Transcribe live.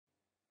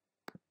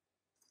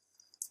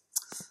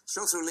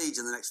Stroll through Leeds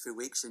in the next few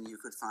weeks and you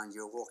could find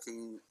you're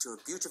walking to a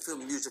beautiful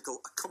musical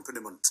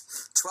accompaniment.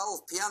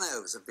 12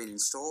 pianos have been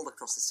installed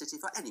across the city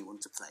for anyone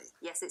to play.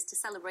 Yes, it's to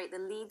celebrate the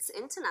Leeds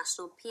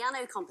International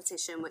Piano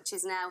Competition, which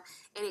is now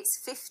in its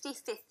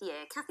 55th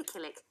year. Kathy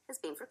Killick has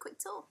been for a quick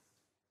tour.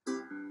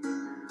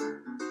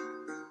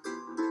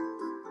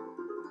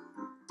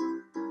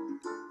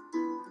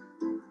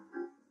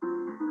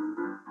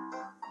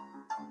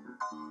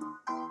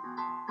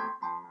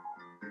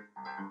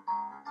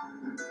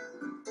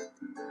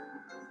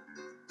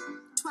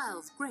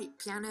 Great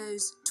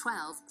pianos,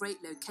 12 great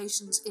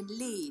locations in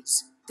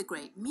Leeds. The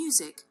great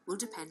music will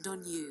depend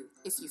on you,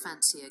 if you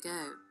fancy a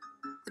go.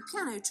 The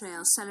Piano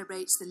Trail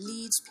celebrates the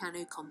Leeds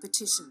Piano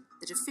Competition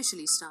that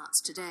officially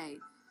starts today.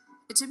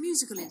 It's a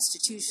musical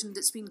institution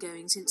that's been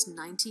going since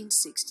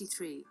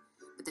 1963,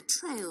 but the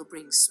trail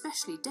brings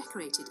specially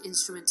decorated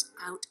instruments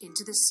out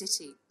into the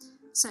city.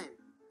 So,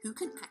 who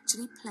can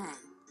actually play?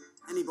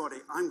 Anybody.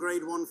 I'm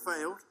grade 1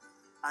 failed.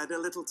 I had a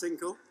little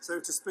tinkle, so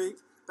to speak.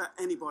 But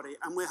anybody,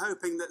 and we're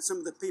hoping that some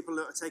of the people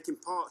that are taking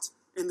part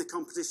in the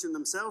competition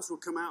themselves will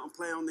come out and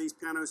play on these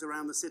pianos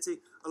around the city,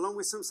 along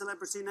with some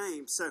celebrity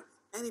names. So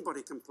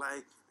anybody can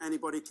play,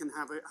 anybody can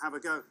have a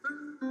go.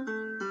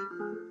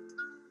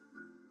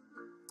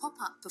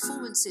 Pop-up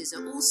performances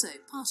are also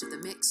part of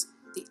the mix.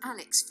 The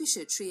Alex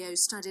Fisher Trio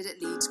studied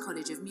at Leeds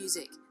College of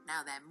Music.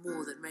 Now they're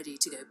more than ready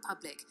to go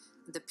public,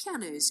 and the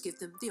pianos give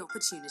them the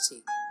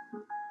opportunity.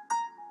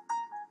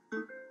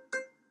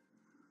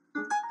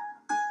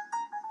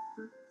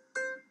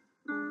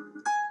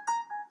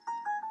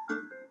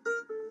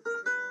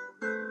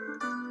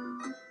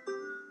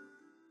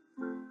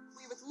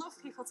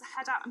 People to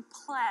head out and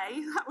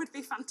play. That would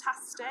be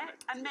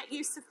fantastic, and make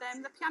use of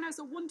them. The piano is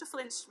a wonderful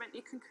instrument.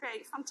 You can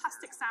create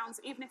fantastic sounds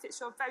even if it's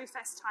your very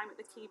first time at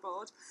the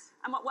keyboard,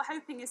 and what we're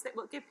hoping is that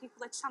we'll give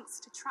people a chance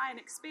to try and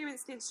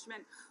experience the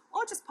instrument,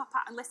 or just pop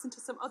out and listen to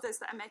some others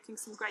that are making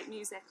some great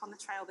music on the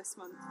trail this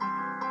month.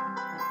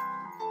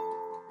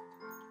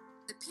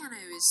 The piano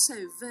is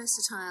so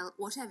versatile.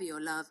 Whatever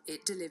your love,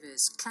 it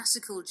delivers.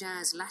 Classical,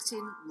 jazz,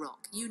 Latin,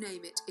 rock, you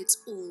name it, it's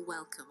all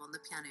welcome on the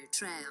Piano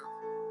Trail.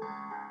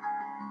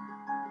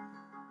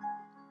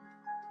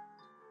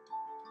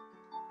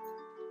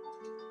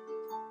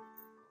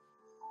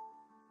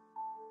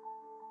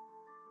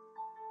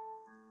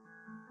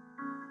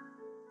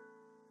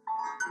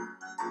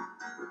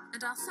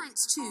 And our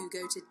thanks too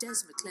go to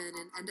Des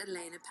McClernand and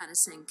Elena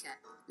Panasenka,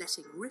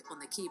 letting rip on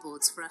the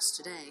keyboards for us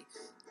today.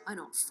 Why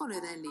not follow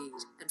their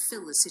lead and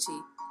fill the city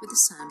with the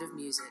sound of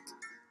music?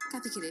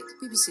 Kathy Killick,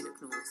 BBC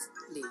Look North,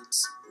 Leeds.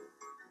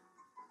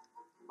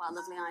 Well,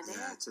 lovely idea.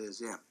 Yeah, it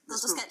is, yeah. They'll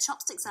just get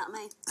chopsticks at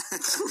me.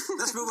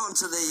 Let's move on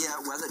to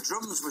the weather.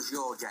 Drums was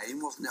your game,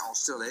 wasn't it, or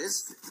still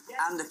is? Yeah.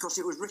 And, of course,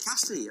 it was Rick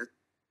Astley.